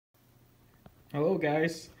Hello,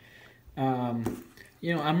 guys. Um,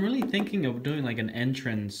 I'm really thinking of doing like an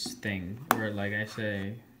entrance thing where, like, I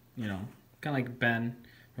say, kind of like Ben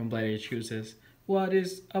from Blade HQ says, "What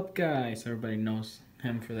is up, guys?" Everybody knows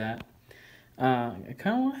him for that. I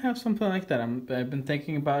kind of want to have something like that. I've been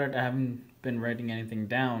thinking about it. I haven't been writing anything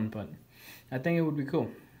down, but I think it would be cool.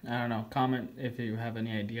 I don't know. Comment if you have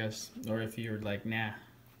any ideas or if you're like, nah.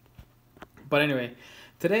 But anyway,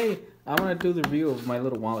 today I want to do the review of my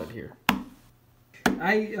little wallet here.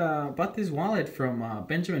 I bought this wallet from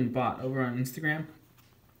Benjamin Bott over on Instagram,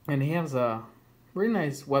 and he has a really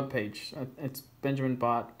nice webpage. It's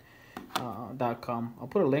benjaminbott.com. I'll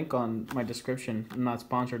put a link on my description. I'm not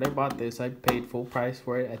sponsored. I bought this. I paid full price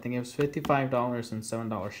for it. I think it was $55 and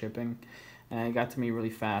 $7 shipping, and it got to me really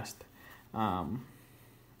fast. Um,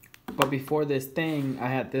 but before this thing, I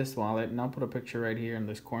had this wallet, and I'll put a picture right here in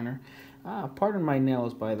this corner. Pardon my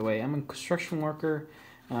nails, by the way. I'm a construction worker.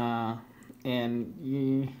 And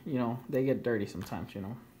they get dirty sometimes.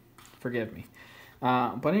 Forgive me.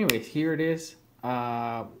 But anyways, here it is.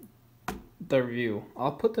 The review.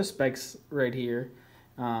 I'll put the specs right here,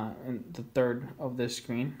 in the third of this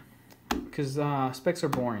screen, because specs are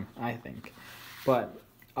boring, I think. But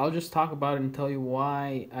I'll just talk about it and tell you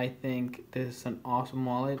why I think this is an awesome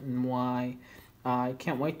wallet and why I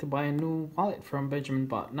can't wait to buy a new wallet from Benjamin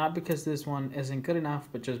Bott. Not because this one isn't good enough,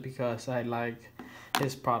 but just because I like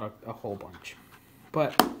his product a whole bunch.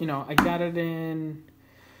 But, I got it in,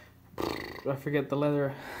 I forget the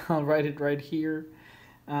leather, I'll write it right here.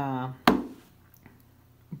 But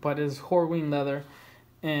it's Horween leather,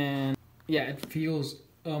 and yeah, it feels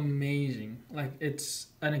amazing. Like, it's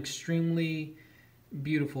an extremely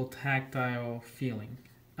beautiful tactile feeling.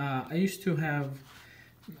 I used to have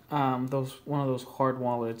one of those hard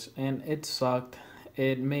wallets, and it sucked.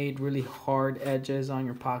 It made really hard edges on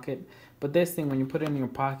your pocket, but this thing, when you put it in your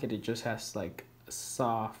pocket, it just has like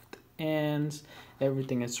soft ends.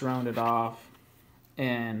 Everything is rounded off,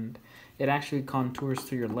 and it actually contours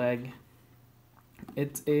to your leg.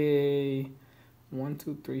 It's a 4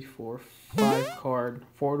 to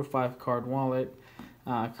 5 card wallet.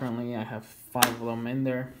 Currently I have 5 of them in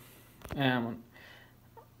there, and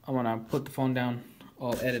I'm gonna put the phone down.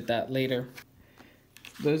 I'll edit that later.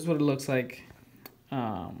 This is what it looks like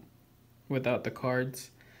without the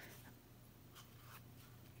cards.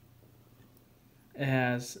 It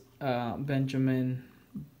has Benjamin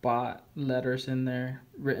Bott letters in there,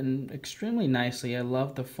 written extremely nicely. I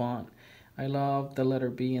love the font. I love the letter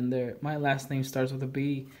B in there. My last name starts with a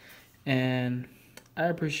B, and I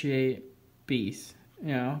appreciate B's,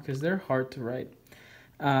 because they're hard to write.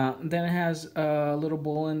 Then it has a little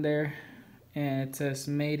bowl in there, and it says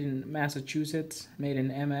made in Massachusetts, made in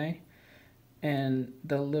MA. And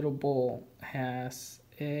the little bowl has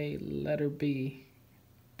a letter B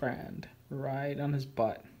brand right on his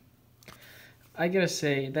butt. I gotta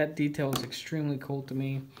say, that detail is extremely cool to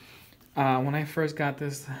me. When I first got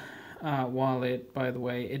this wallet, by the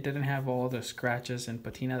way, it didn't have all the scratches and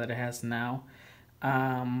patina that it has now.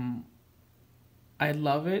 I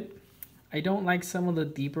love it. I don't like some of the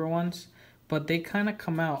deeper ones, but they kind of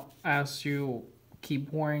come out as you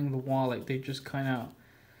keep wearing the wallet. They just kind of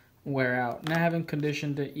wear out. And I haven't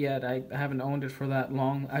conditioned it yet. I haven't owned it for that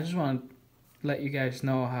long. I just want to let you guys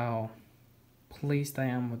know how pleased I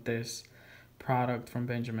am with this product from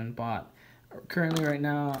Benjamin Bott. Currently, right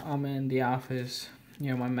now, I'm in the office,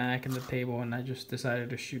 my Mac and the table, and I just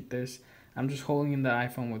decided to shoot this. I'm just holding the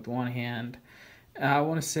iPhone with one hand. I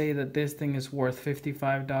want to say that this thing is worth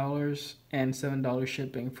 $55 and $7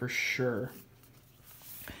 shipping for sure.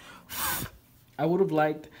 I would have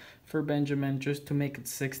liked for Benjamin just to make it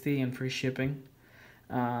 60 and free shipping.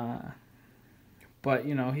 But,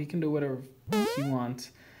 he can do whatever he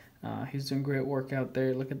wants. He's doing great work out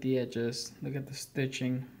there. Look at the edges. Look at the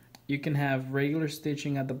stitching. You can have regular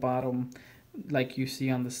stitching at the bottom like you see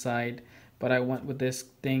on the side, but I went with this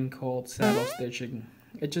thing called saddle stitching.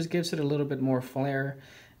 It just gives it a little bit more flair.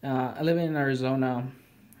 I live in Arizona.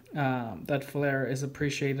 That flair is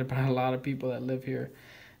appreciated by a lot of people that live here.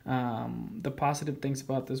 The positive things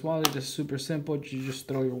about this wallet is super simple. You just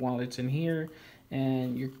throw your wallets in here,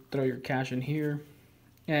 and you throw your cash in here,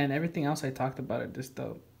 and everything else I talked about it. Just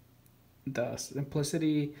the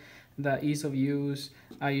simplicity, the ease of use.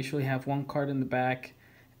 I usually have one card in the back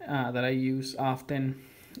that I use often,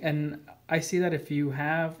 and I see that if you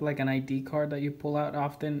have like an ID card that you pull out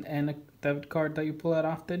often and a debit card that you pull out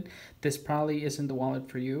often, this probably isn't the wallet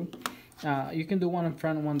for you. You can do one in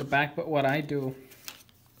front and one in the back, but what I do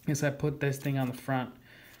is I put this thing on the front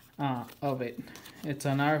of it. It's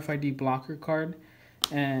an RFID blocker card,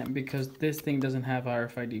 and because this thing doesn't have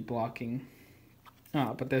RFID blocking,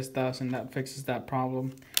 but this does, and that fixes that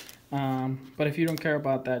problem. But if you don't care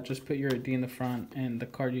about that, just put your ID in the front and the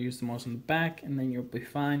card you use the most in the back, and then you'll be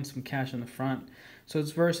fine. Some cash in the front. So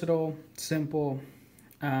it's versatile, simple.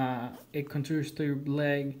 It contours through your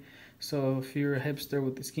leg. So if you're a hipster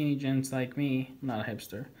with the skinny jeans like me, I'm not a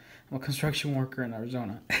hipster. I'm a construction worker in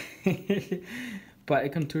Arizona. But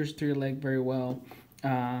it contours through your leg very well.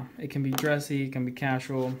 It can be dressy, it can be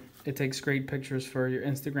casual. It takes great pictures for your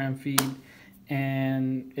Instagram feed,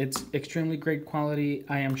 and it's extremely great quality.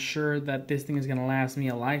 I am sure that this thing is going to last me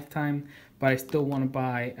a lifetime, but I still want to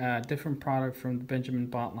buy a different product from the Benjamin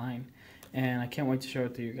Bott line, and I can't wait to show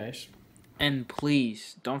it to you guys. And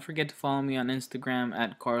please don't forget to follow me on Instagram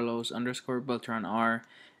at Carlos_Beltran_R,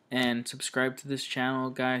 and subscribe to this channel,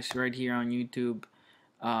 guys, right here on YouTube.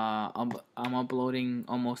 I'm uploading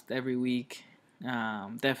almost every week,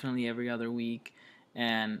 definitely every other week,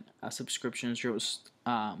 and subscriptions just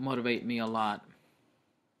motivate me a lot